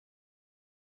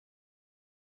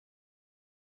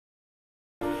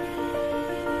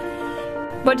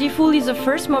Breathalyzer is the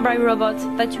first mobile robot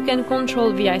that you can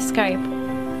control via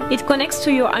Skype. It connects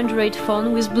to your Android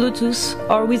phone with Bluetooth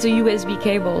or with a USB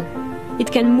cable.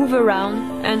 It can move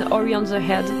around and orient the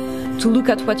head to look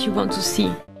at what you want to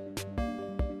see.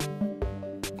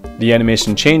 The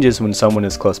animation changes when someone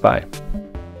is close by.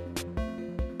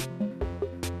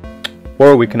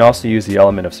 Or we can also use the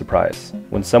element of surprise.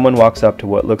 When someone walks up to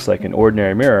what looks like an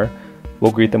ordinary mirror,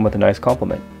 we'll greet them with a nice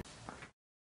compliment.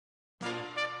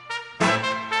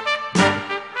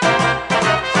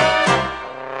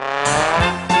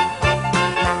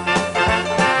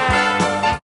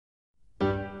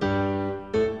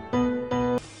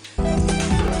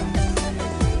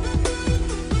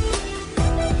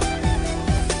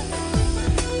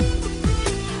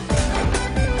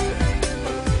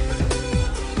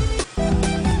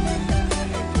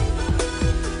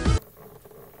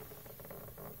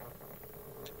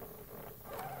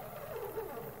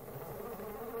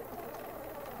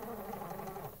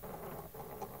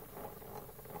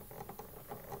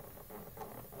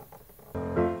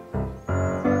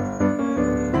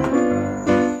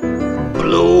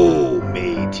 Blow,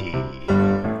 matey.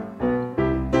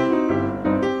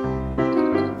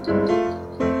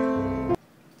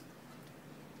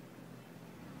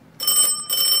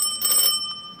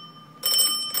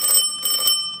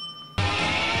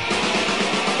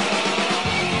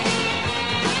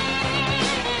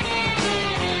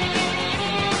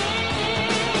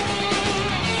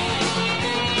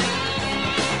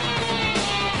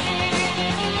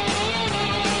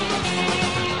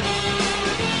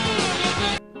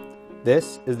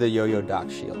 This is the Yo-Yo dock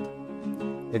shield.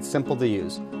 It's simple to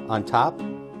use. On top,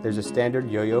 there's a standard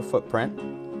Yo-Yo footprint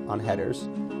on headers.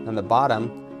 On the bottom,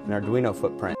 an Arduino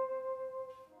footprint.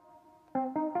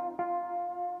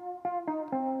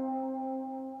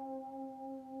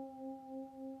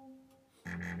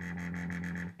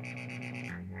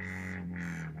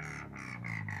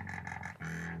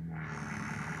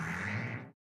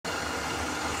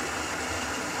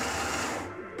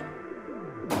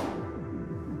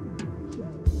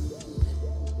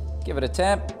 Give it a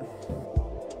tap,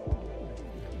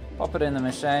 pop it in the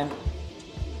machine,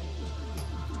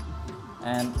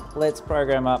 and let's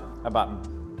program up a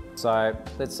button. So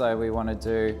let's say we want to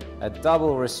do a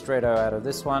double ristretto out of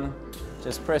this one.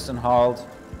 Just press and hold.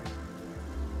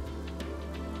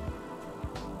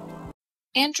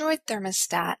 Android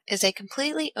Thermostat is a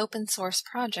completely open source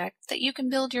project that you can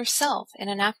build yourself in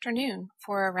an afternoon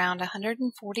for around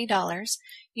 $140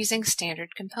 using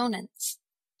standard components.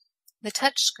 The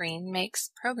touchscreen makes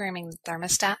programming the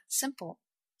thermostat simple.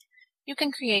 You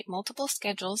can create multiple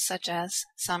schedules such as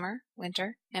summer,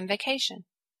 winter, and vacation.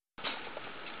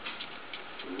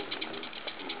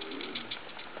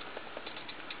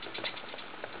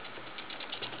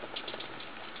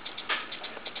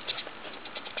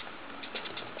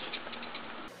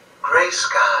 Grey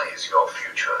skies your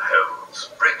future holds.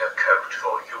 Bring a coat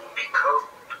for you'll be cold.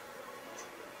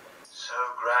 So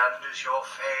grand is your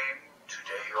fame,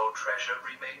 today your treasure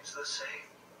remains the same.